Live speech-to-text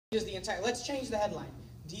The entire. Let's change the headline.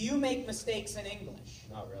 Do you make mistakes in English?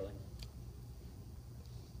 Not really.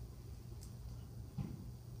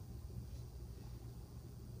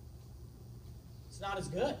 It's not as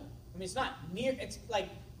good. I mean, it's not near. It's like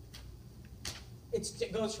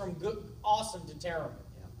it goes from good, awesome to terrible,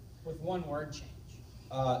 with one word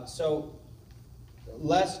change. So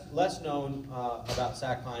less known about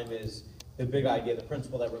Sackheim is the big idea, the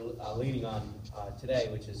principle that we're leaning on today,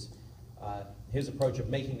 which is his approach of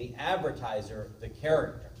making the advertiser the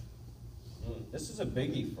character. This is a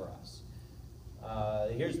biggie for us.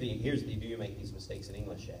 Here's the do you make these mistakes in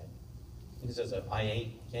English ad. He says, I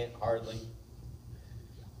ain't, can't, hardly.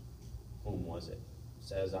 Whom was it?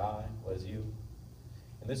 Says I, was you.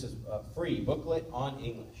 And this is a free booklet on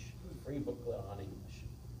English. Free booklet on English.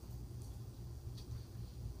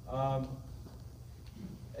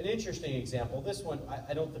 An interesting example. This one,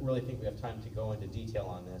 I don't really think we have time to go into detail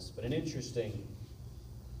on this, but an interesting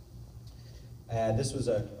ad. This was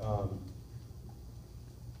a,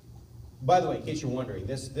 by the way, in case you're wondering,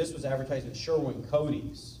 this was advertised at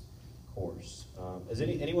Sherwin-Cody's course. Has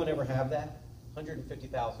anyone ever have that?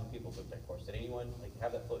 150,000 people took that course. Did anyone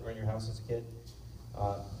have that floating around your house as a kid?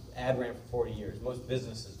 Ad ran for 40 years. Most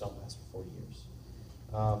businesses don't last for 40 years.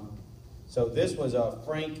 So this was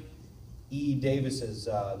Frank E. Davis's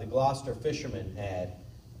The Gloucester Fisherman ad.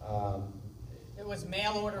 It was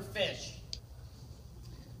mail order fish.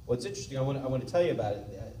 What's interesting, I want to tell you about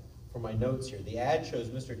it from my notes here. The ad shows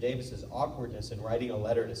Mr. Davis's awkwardness in writing a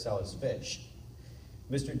letter to sell his fish.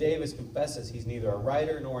 Mr. Davis confesses he's neither a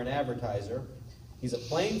writer nor an advertiser. He's a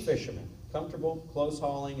plain fisherman, comfortable close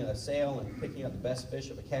hauling a sail and picking up the best fish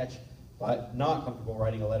of a catch, but not comfortable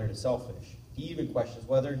writing a letter to sell fish. He even questions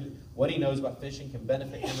whether what he knows about fishing can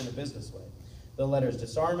benefit him in a business way. The letter is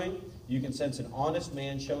disarming. You can sense an honest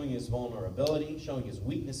man showing his vulnerability, showing his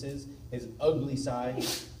weaknesses, his ugly side.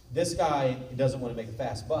 This guy doesn't want to make a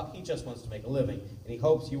fast buck. He just wants to make a living, and he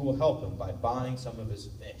hopes you will help him by buying some of his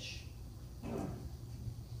fish.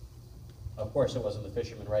 Of course, it wasn't the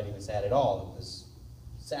fisherman writing this ad at all. It was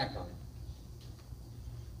Sackheim.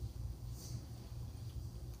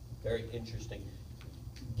 Very interesting.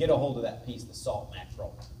 Get a hold of that piece, the salt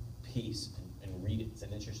mackerel piece, and read it. It's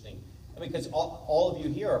an interesting, because all of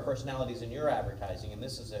you here are personalities in your advertising, and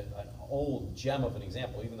this is an old gem of an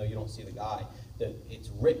example, even though you don't see the guy, that it's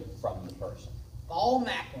written from the person. Fall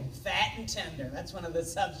mackerel, fat and tender. That's one of the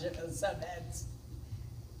subheads.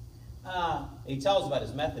 He tells about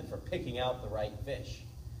his method for picking out the right fish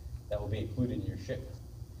that will be included in your shipment.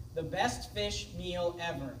 The best fish meal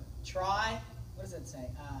ever. Try, what does it say?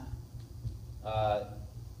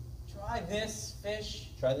 Try this fish.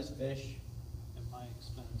 Try this fish. At my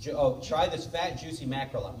expense. Try this fat, juicy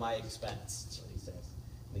mackerel at my expense. That's what he says.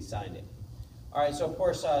 And he signed it. All right, so of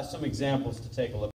course, some examples to take a look